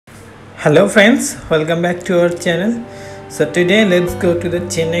Hello friends, welcome back to our channel. So today let's go to the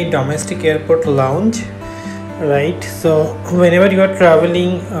Chennai domestic airport lounge. Right, so whenever you are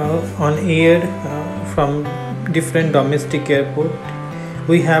traveling on air from different domestic airport,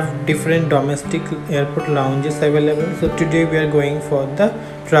 we have different domestic airport lounges available. So today we are going for the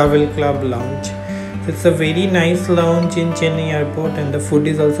travel club lounge. So it's a very nice lounge in Chennai airport and the food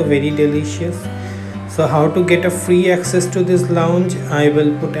is also very delicious. So how to get a free access to this lounge, I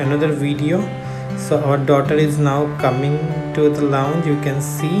will put another video. So our daughter is now coming to the lounge, you can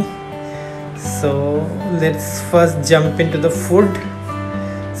see. So let's first jump into the food.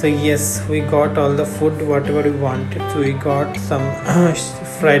 So yes, we got all the food whatever we wanted. So we got some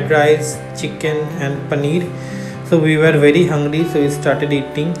fried rice, chicken and paneer. So we were very hungry, so we started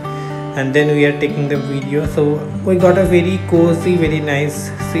eating and then we are taking the video. So we got a very cozy, very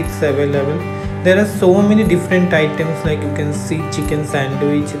nice seats available. There are so many different items, like you can see chicken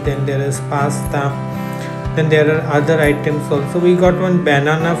sandwich, then there is pasta, then there are other items also. We got one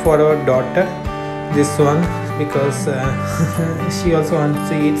banana for our daughter, this one, because she also wants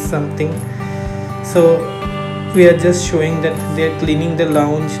to eat something. So we are just showing that they are cleaning the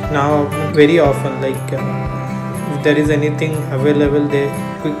lounge now very often, like if there is anything available they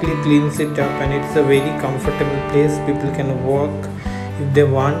quickly cleans it up, and it's a very comfortable place. People can walk if they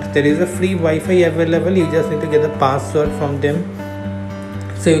want. There is a free Wi-Fi available, you just need to get the password from them,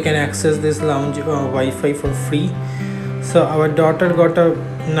 so you can access this lounge Wi-Fi for free. So our daughter got a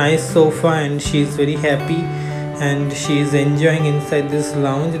nice sofa and she is very happy and she is enjoying inside this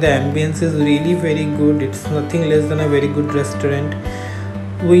lounge. The ambience is really very good, it's nothing less than a very good restaurant.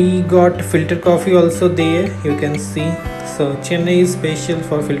 We got filter coffee also there, you can see. So Chennai is special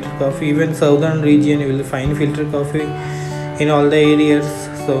for filter coffee. Even southern region you will find filter coffee in all the areas.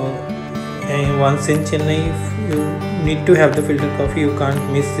 So once in Chennai you need to have the filter coffee, you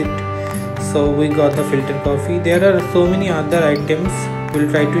can't miss it. So we got the filter coffee. There are so many other items,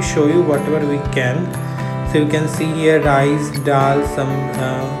 we'll try to show you whatever we can. So you can see here rice, dal, some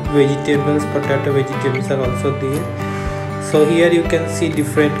vegetables, potato vegetables are also there. So here you can see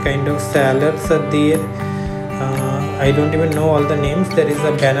different kind of salads are there. I don't even know all the names. There is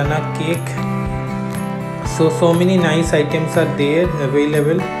a banana cake. So many nice items are there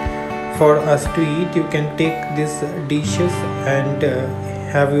available for us to eat. You can take these dishes and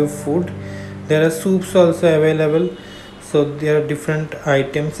have your food. There are soups also available. So there are different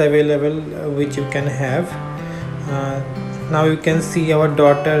items available which you can have. Now you can see our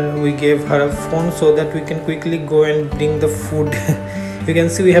daughter, we gave her a phone so that we can quickly go and bring the food. You can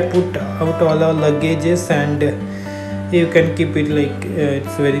see we have put out all our luggages and you can keep it like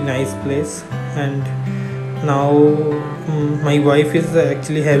it's a very nice place. And now my wife is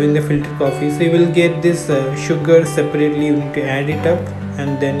actually having the filter coffee. So you will get this sugar separately, you need to add it up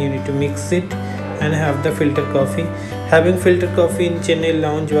and then you need to mix it and have the filter coffee. Having filter coffee in Chennai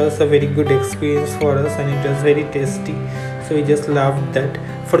lounge was a very good experience for us and it was very tasty. So we just loved that.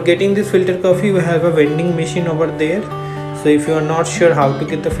 For getting this filter coffee, we have a vending machine over there. So if you are not sure how to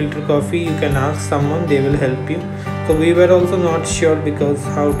get the filter coffee, you can ask someone, they will help you. So we were also not sure because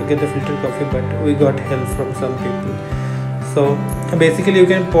how to get the filter coffee, but we got help from some people. So basically you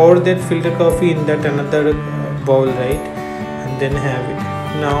can pour that filter coffee in that another bowl, right, and then have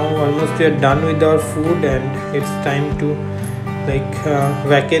it. Now almost we are done with our food and it's time to like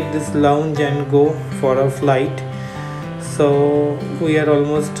vacate this lounge and go for our flight. So we are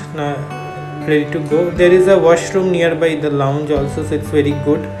almost ready to go. There is a washroom nearby the lounge also, so it's very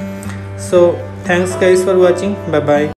good. So thanks guys for watching. Bye bye.